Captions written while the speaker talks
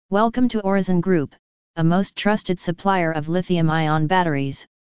Welcome to OrizenGroup, a most trusted supplier of lithium-ion batteries,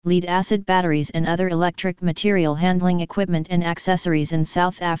 lead-acid batteries and other electric material handling equipment and accessories in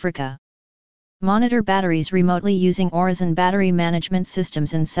South Africa. Monitor batteries remotely using Orizen battery management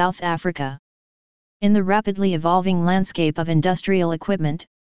systems in South Africa. In the rapidly evolving landscape of industrial equipment,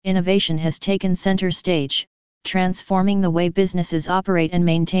 innovation has taken center stage, transforming the way businesses operate and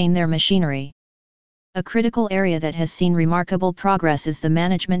maintain their machinery. A critical area that has seen remarkable progress is the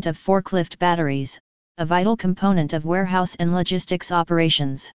management of forklift batteries, a vital component of warehouse and logistics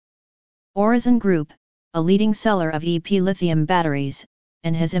operations. OrizenGroup, a leading seller of EP lithium batteries,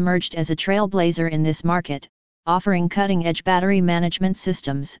 and has emerged as a trailblazer in this market, offering cutting-edge battery management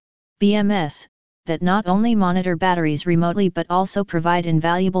systems, BMS, that not only monitor batteries remotely but also provide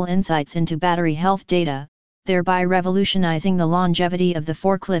invaluable insights into battery health data, thereby revolutionizing the longevity of the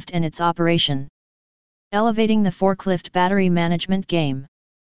forklift and its operation. Elevating the forklift battery management game.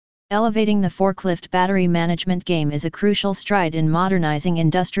 Elevating the forklift battery management game is a crucial stride in modernizing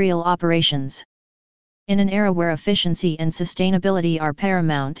industrial operations. In an era where efficiency and sustainability are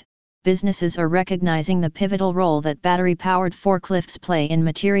paramount, businesses are recognizing the pivotal role that battery-powered forklifts play in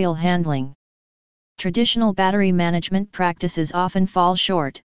material handling. Traditional battery management practices often fall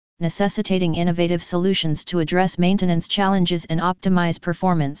short, necessitating innovative solutions to address maintenance challenges and optimize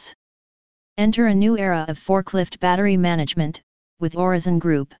performance. Enter a new era of forklift battery management, with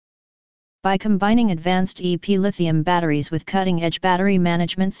OrizenGroup. By combining advanced EP lithium batteries with cutting-edge battery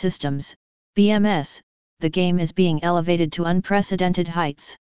management systems, BMS, the game is being elevated to unprecedented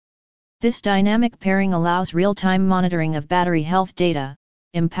heights. This dynamic pairing allows real-time monitoring of battery health data,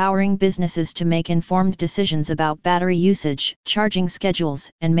 empowering businesses to make informed decisions about battery usage, charging schedules,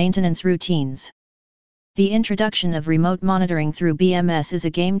 and maintenance routines. The introduction of remote monitoring through BMS is a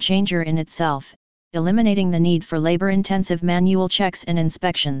game-changer in itself, eliminating the need for labor-intensive manual checks and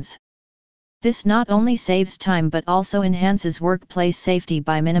inspections. This not only saves time but also enhances workplace safety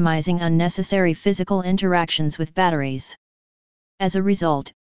by minimizing unnecessary physical interactions with batteries. As a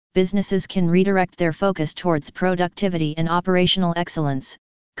result, businesses can redirect their focus towards productivity and operational excellence,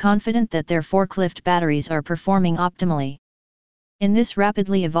 confident that their forklift batteries are performing optimally. In this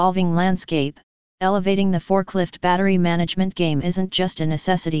rapidly evolving landscape, elevating the forklift battery management game isn't just a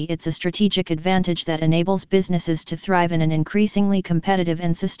necessity, it's a strategic advantage that enables businesses to thrive in an increasingly competitive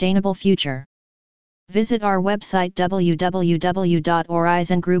and sustainable future. Visit our website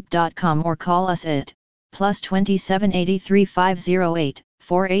www.orizengroup.com or call us at +27 83 508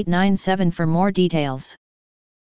 4897 for more details.